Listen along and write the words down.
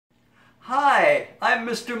Hi, I'm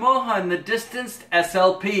Mr. Mohan, the distanced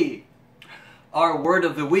SLP. Our word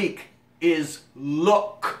of the week is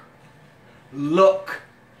look. Look.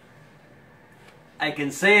 I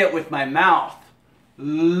can say it with my mouth.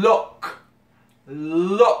 Look.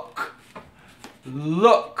 Look.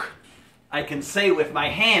 Look. I can say with my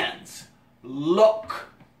hands. Look.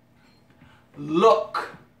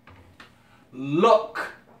 Look.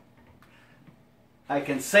 Look. I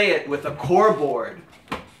can say it with a core board.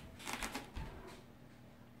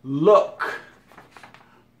 Look.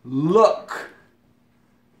 Look.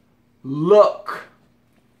 Look.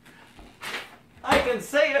 I can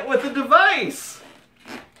say it with a device.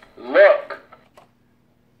 Look.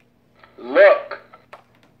 Look.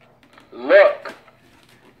 Look.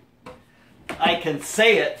 I can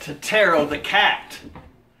say it to Taro the cat.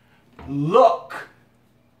 Look.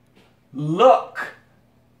 Look.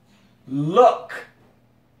 Look.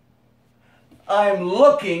 I'm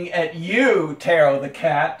looking at you, Taro the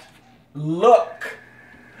cat. Look.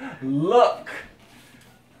 Look.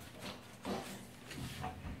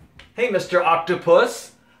 Hey, Mr.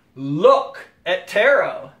 Octopus. Look at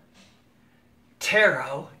Taro.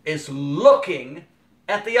 Taro is looking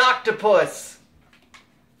at the octopus.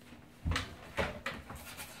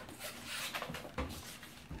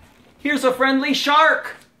 Here's a friendly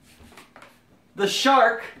shark. The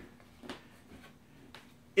shark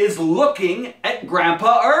is looking at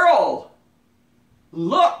Grandpa Earl.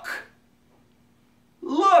 Look.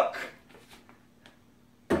 Look.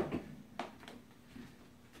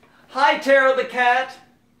 Hi, Taro the cat.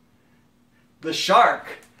 The shark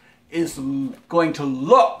is going to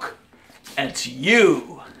look at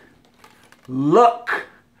you. Look.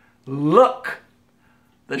 Look.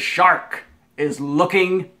 The shark is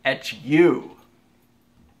looking at you.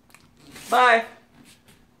 Bye.